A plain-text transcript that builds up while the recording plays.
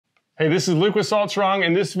Hey, this is Luke with Salt Strong.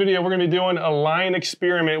 In this video, we're gonna be doing a line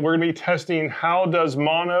experiment. We're gonna be testing how does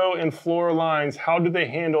mono and fluoro lines, how do they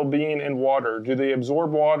handle being in water? Do they absorb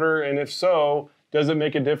water? And if so, does it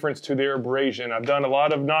make a difference to their abrasion? I've done a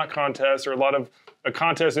lot of knot contests or a lot of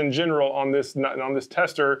contests in general on this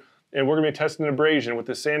tester, and we're gonna be testing abrasion with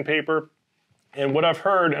the sandpaper. And what I've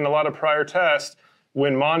heard in a lot of prior tests,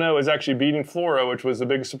 when mono is actually beating fluoro, which was a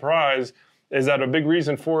big surprise, is that a big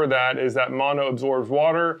reason for that is that mono absorbs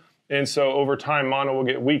water, and so over time, mono will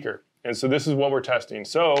get weaker. And so this is what we're testing.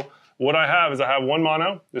 So what I have is I have one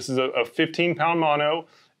mono. This is a 15-pound mono,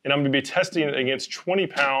 and I'm gonna be testing it against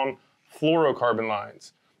 20-pound fluorocarbon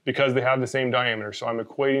lines because they have the same diameter. So I'm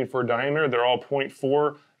equating for diameter. They're all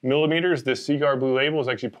 0.4 millimeters. This Cigar Blue Label is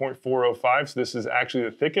actually 0.405, so this is actually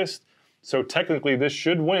the thickest. So technically this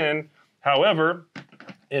should win. However,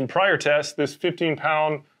 in prior tests, this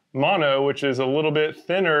 15-pound mono, which is a little bit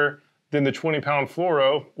thinner than the 20-pound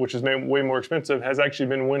fluoro, which is way more expensive, has actually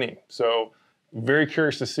been winning. So very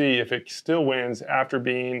curious to see if it still wins after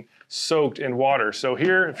being soaked in water. So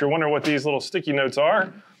here, if you're wondering what these little sticky notes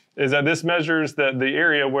are, is that this measures the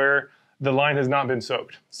area where the line has not been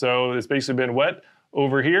soaked. So it's basically been wet.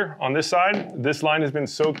 Over here on this side, this line has been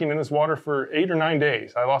soaking in this water for 8 or 9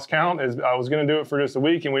 days. I lost count as I was gonna do it for just a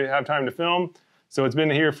week and we didn't have time to film. So it's been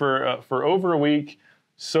here for over a week,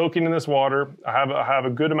 soaking in this water. I have a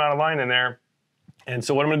good amount of line in there. And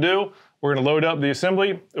so what I'm gonna do, we're gonna load up the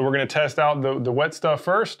assembly and we're gonna test out the wet stuff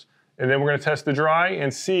first, and then we're gonna test the dry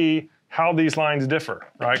and see how these lines differ,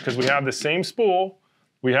 right? Because we have the same spool,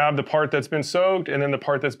 we have the part that's been soaked and then the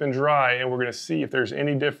part that's been dry, and we're gonna see if there's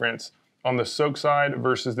any difference on the soak side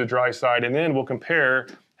versus the dry side, and then we'll compare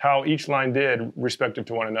how each line did respective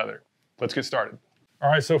to one another. Let's get started. All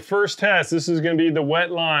right, so first test, this is gonna be the wet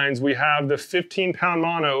lines. We have the 15-pound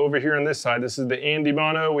mono over here on this side. This is the Andy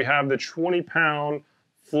mono. We have the 20-pound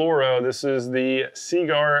fluoro. This is the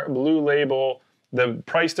Cigar Blue Label. The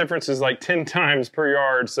price difference is like 10 times per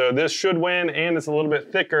yard, so this should win, and it's a little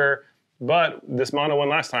bit thicker, but this mono won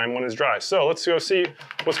last time when it's dry. So let's go see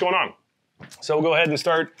what's going on. So we'll go ahead and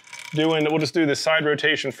start doing, we'll just do the side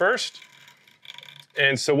rotation first.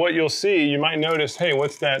 And so what you'll see, you might notice, hey,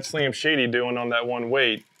 what's that Slam Shady doing on that one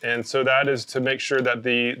weight? And so that is to make sure that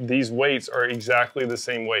these weights are exactly the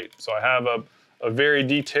same weight. So I have a very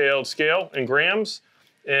detailed scale in grams,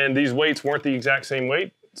 and these weights weren't the exact same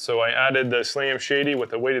weight. So I added the Slam Shady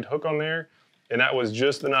with a weighted hook on there, and that was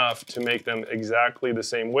just enough to make them exactly the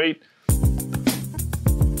same weight.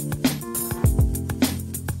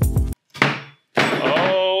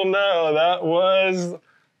 Oh no, that was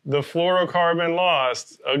the fluorocarbon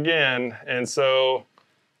lost again. And so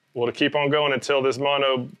we'll keep on going until this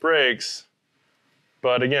mono breaks.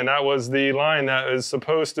 But again, that was the line that is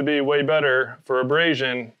supposed to be way better for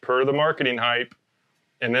abrasion per the marketing hype.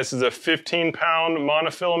 And this is a 15-pound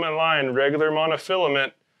monofilament line, regular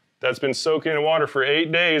monofilament that's been soaking in water for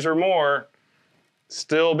 8 days or more,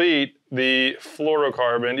 still beat the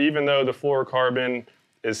fluorocarbon, even though the fluorocarbon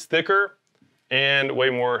is thicker and way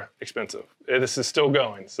more expensive. This is still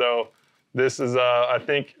going. So this is, I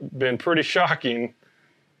think, been pretty shocking.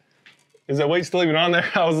 Is that weight still even on there?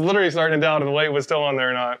 I was literally starting to doubt if the weight was still on there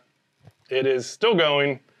or not. It is still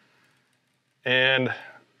going. And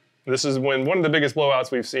this is one of the biggest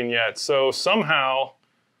blowouts we've seen yet. So somehow,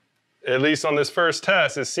 at least on this first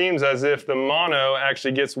test, it seems as if the mono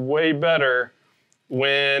actually gets way better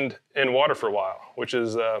when in water for a while, which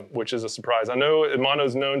is a surprise. I know mono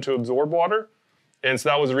is known to absorb water, and so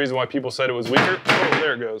that was the reason why people said it was weaker. Oh,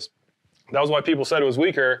 there it goes. That was why people said it was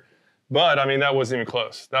weaker, but I mean, that wasn't even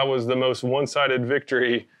close. That was the most one-sided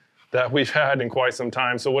victory that we've had in quite some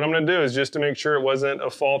time. So what I'm gonna do is just to make sure it wasn't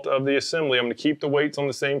a fault of the assembly, I'm gonna keep the weights on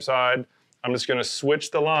the same side. I'm just gonna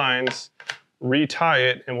switch the lines, retie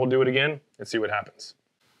it, and we'll do it again and see what happens.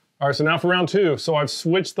 All right, so now for round two. So I've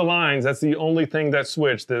switched the lines. That's the only thing that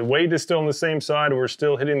switched. The weight is still on the same side. We're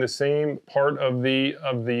still hitting the same part of the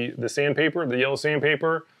sandpaper, the yellow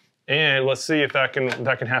sandpaper. And let's see if that can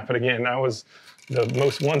happen again. That was the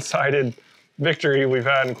most one-sided victory we've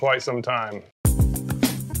had in quite some time.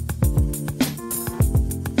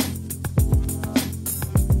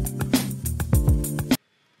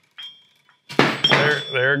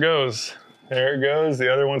 There it goes. There it goes.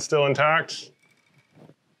 The other one's still intact.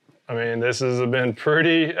 I mean, this has been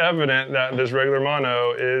pretty evident that this regular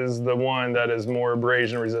mono is the one that is more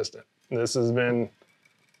abrasion resistant. This has been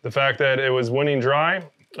the fact that it was winning dry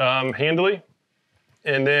handily,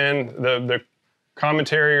 and then the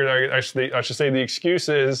commentary, or I should say the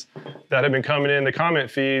excuses that have been coming in the comment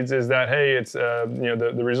feeds is that, hey, it's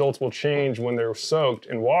the results will change when they're soaked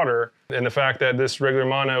in water. And the fact that this regular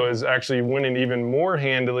mono is actually winning even more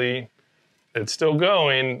handily, it's still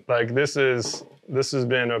going, like this has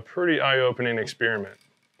been a pretty eye-opening experiment.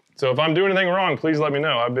 So if I'm doing anything wrong, please let me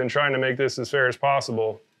know. I've been trying to make this as fair as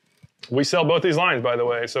possible. We sell both these lines, by the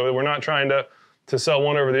way, so we're not trying to sell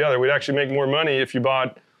one over the other. We'd actually make more money if you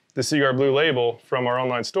bought the Seaguar Blue label from our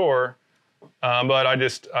online store, but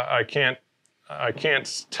I can't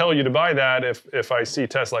tell you to buy that if I see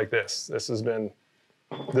tests like this. This has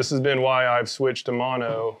been why I've switched to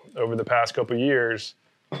mono over the past couple of years,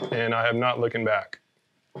 and I have not looking back.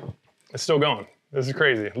 It's still going. This is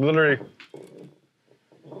crazy. Literally,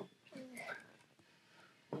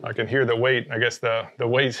 I can hear the weight. I guess the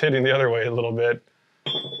weight's hitting the other way a little bit,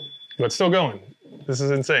 but it's still going. This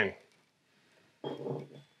is insane. I'll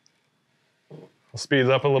speed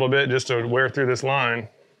up a little bit just to wear through this line.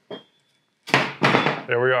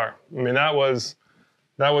 There we are. I mean, that was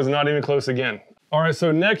not even close again. All right,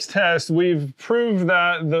 so next test, we've proved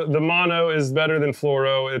that the mono is better than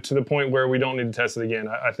fluoro to the point where we don't need to test it again.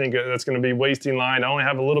 I think that's gonna be wasting line. I only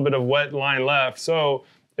have a little bit of wet line left. So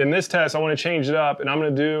in this test, I wanna change it up and I'm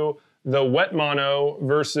gonna do the wet mono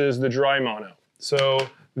versus the dry mono. So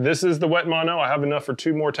this is the wet mono. I have enough for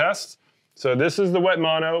 2 more tests. So this is the wet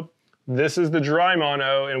mono, this is the dry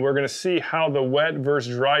mono, and we're gonna see how the wet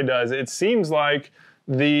versus dry does. It seems like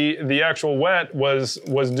the actual wet was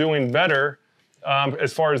doing better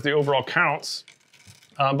as far as the overall counts,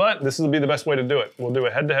 but this will be the best way to do it. We'll do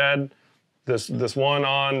a head-to-head. This one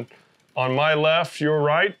on my left, your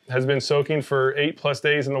right, has been soaking for 8+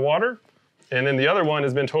 days in the water, and then the other one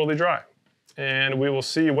has been totally dry. And we will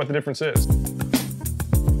see what the difference is.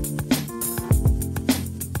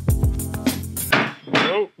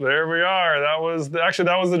 Oh, there we are. That was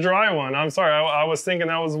the dry one. I'm sorry, I was thinking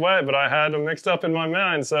that was wet, but I had them mixed up in my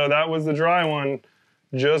mind. So that was the dry one,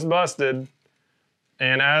 just busted.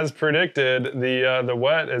 And as predicted, the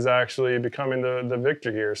wet is actually becoming the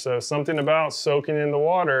victor here. So something about soaking in the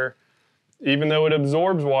water, even though it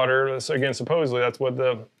absorbs water, again, supposedly that's what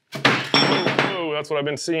that's what I've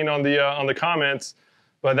been seeing on the comments.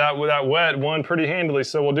 But that wet won pretty handily.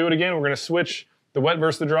 So we'll do it again. We're gonna switch the wet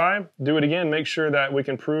versus the dry, do it again, make sure that we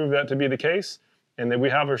can prove that to be the case, and that we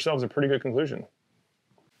have ourselves a pretty good conclusion.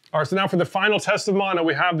 All right, so now for the final test of mono,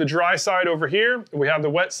 we have the dry side over here, we have the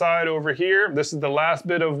wet side over here. This is the last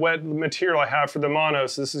bit of wet material I have for the mono,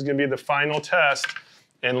 so this is gonna be the final test,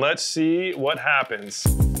 and let's see what happens.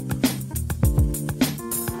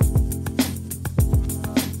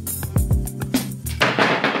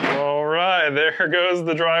 All right, there goes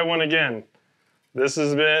the dry one again. This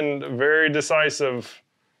has been very decisive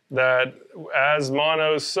that as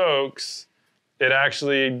mono soaks, it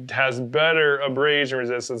actually has better abrasion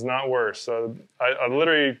resistance, not worse. So I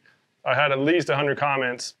had at least 100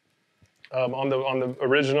 comments on the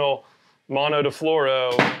original mono to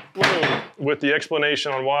fluoro with the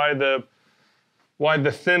explanation on why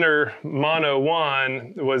the thinner mono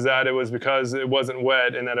won was that it was because it wasn't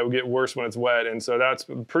wet and that it would get worse when it's wet. And so that's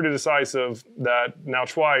pretty decisive that now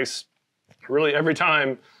twice, really every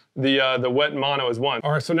time, the wet mono is won.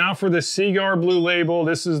 All right, so now for the Seaguar Blue label,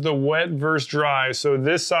 this is the wet versus dry. So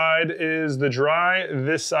this side is the dry,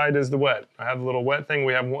 this side is the wet. I have a little wet thing.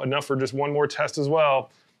 We have enough for just one more test as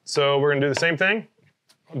well. So we're gonna do the same thing.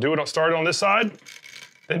 Start it on this side,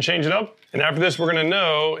 then change it up. And after this, we're gonna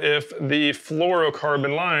know if the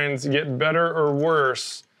fluorocarbon lines get better or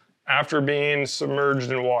worse after being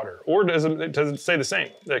submerged in water. Or does it stay the same?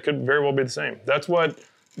 That could very well be the same. That's what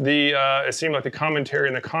it seemed like the commentary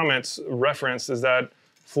in the comments referenced, is that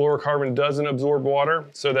fluorocarbon doesn't absorb water,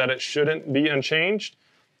 so that it shouldn't be unchanged.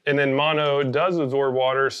 And then mono does absorb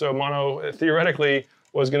water, so mono theoretically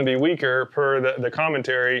was going to be weaker per the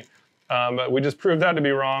commentary, but we just proved that to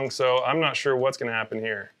be wrong, so I'm not sure what's going to happen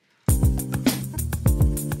here.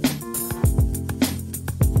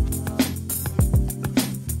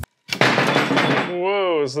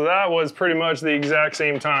 Whoa, so that was pretty much the exact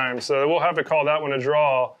same time. So we'll have to call that one a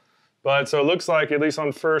draw. But so it looks like, at least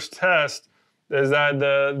on first test, is that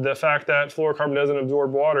the fact that fluorocarbon doesn't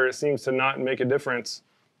absorb water, it seems to not make a difference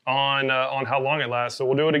on how long it lasts. So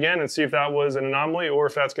we'll do it again and see if that was an anomaly or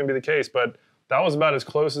if that's gonna be the case. But that was about as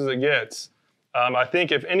close as it gets. I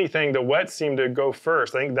think if anything, the wet seemed to go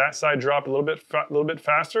first. I think that side dropped a little bit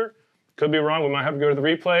faster. Could be wrong, we might have to go to the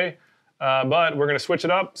replay. But we're gonna switch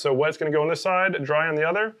it up. So wet's gonna go on this side, dry on the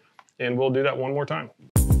other, and we'll do that one more time.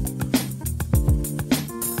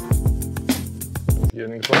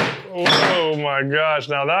 Getting close. Oh my gosh,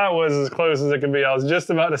 now that was as close as it could be. I was just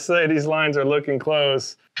about to say these lines are looking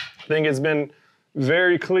close. I think it's been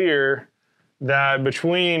very clear that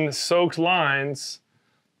between soaked lines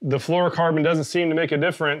the fluorocarbon doesn't seem to make a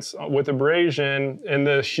difference with abrasion. And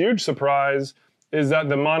the huge surprise is that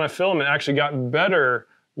the monofilament actually got better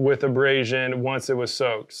with abrasion once it was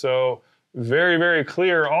soaked. So very, very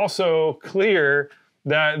clear. Also clear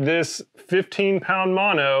that this 15-pound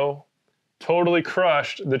mono totally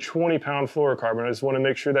crushed the 20-pound fluorocarbon. I just want to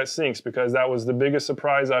make sure that sinks, because that was the biggest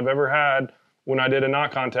surprise I've ever had when I did a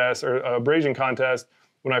knot contest or abrasion contest.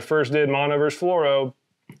 When I first did mono versus fluoro,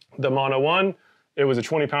 the mono won. It was a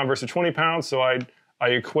 20-pound versus 20 pounds, so I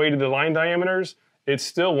equated the line diameters. It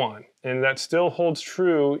still won, and that still holds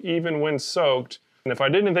true even when soaked. And if I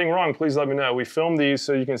did anything wrong, please let me know. We filmed these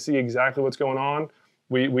so you can see exactly what's going on.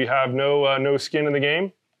 We have no skin in the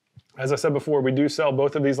game. As I said before, we do sell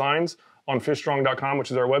both of these lines on fishstrong.com,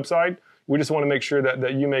 which is our website. We just want to make sure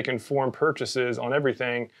that you make informed purchases on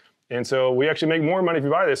everything. And so we actually make more money if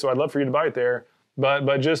you buy this, so I'd love for you to buy it there.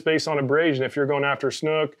 But just based on abrasion, if you're going after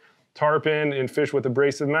snook, tarpon, and fish with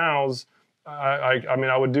abrasive mouths, I mean,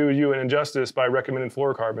 I would do you an injustice by recommending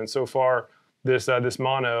fluorocarbon. So far, this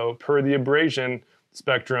mono, per the abrasion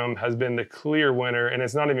spectrum, has been the clear winner, and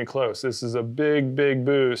it's not even close. This is a big, big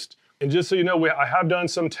boost. And just so you know, I have done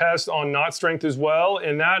some tests on knot strength as well,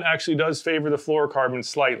 and that actually does favor the fluorocarbon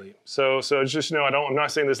slightly. So it's just, you know, I'm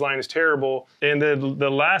not saying this line is terrible. And the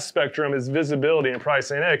last spectrum is visibility, and probably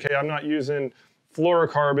saying, hey, okay, I'm not using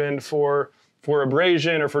fluorocarbon for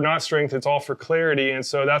abrasion or for knot strength, it's all for clarity. And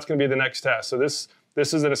so that's going to be the next test. So this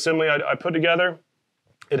is an assembly I put together.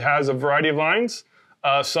 It has a variety of lines.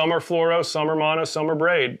 Some are fluoro, some are mono, some are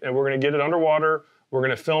braid, and we're going to get it underwater. We're going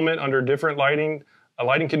to film it under different lighting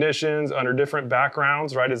conditions, under different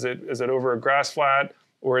backgrounds, right? Is it over a grass flat,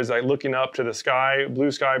 or is it looking up to the sky,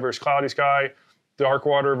 blue sky versus cloudy sky, dark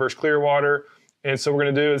water versus clear water? And so we're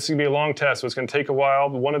going to do, this is going to be a long test, so it's going to take a while.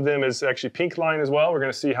 One of them is actually pink line as well. We're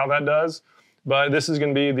going to see how that does. But this is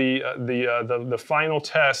going to be the final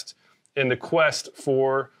test in the quest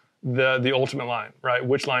for the ultimate line, right?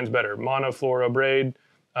 Which line's better, mono, fluoro, braid,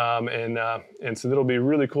 and so it'll be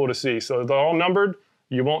really cool to see. So they're all numbered.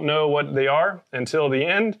 You won't know what they are until the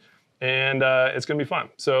end, and it's going to be fun.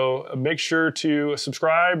 So make sure to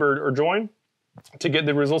subscribe or join to get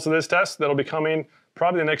the results of this test. That'll be coming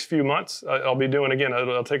probably the next few months. I'll be doing, again,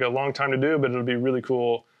 it'll take a long time to do, but it'll be really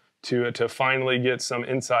cool to finally get some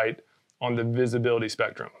insight on the visibility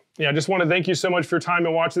spectrum. Yeah, I just want to thank you so much for your time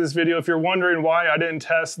and watching this video. If you're wondering why I didn't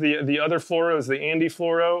test the other fluoros, the Andy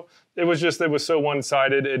fluoro, it was so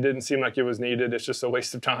one-sided. It didn't seem like it was needed. It's just a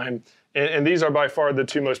waste of time. And these are by far the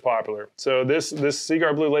two most popular. So this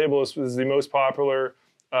Seaguar Blue Label is the most popular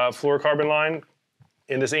fluorocarbon line,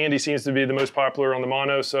 and this Andy seems to be the most popular on the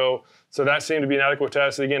mono. So that seemed to be an adequate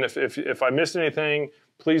test. Again, if I missed anything,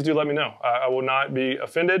 please do let me know. I will not be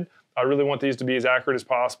offended. I really want these to be as accurate as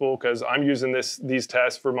possible, because I'm using these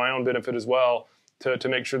tests for my own benefit as well, to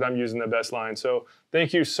make sure that I'm using the best line. So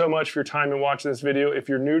thank you so much for your time in watching this video. If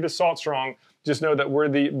you're new to Salt Strong, just know that we're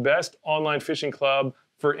the best online fishing club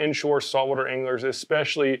for inshore saltwater anglers,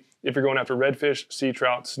 especially if you're going after redfish, sea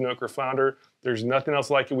trout, snook, or flounder. There's nothing else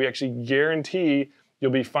like it. We actually guarantee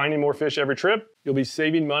you'll be finding more fish every trip. You'll be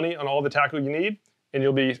saving money on all the tackle you need, and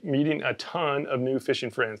you'll be meeting a ton of new fishing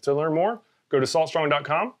friends. To learn more, go to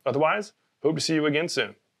saltstrong.com. Otherwise, hope to see you again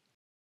soon.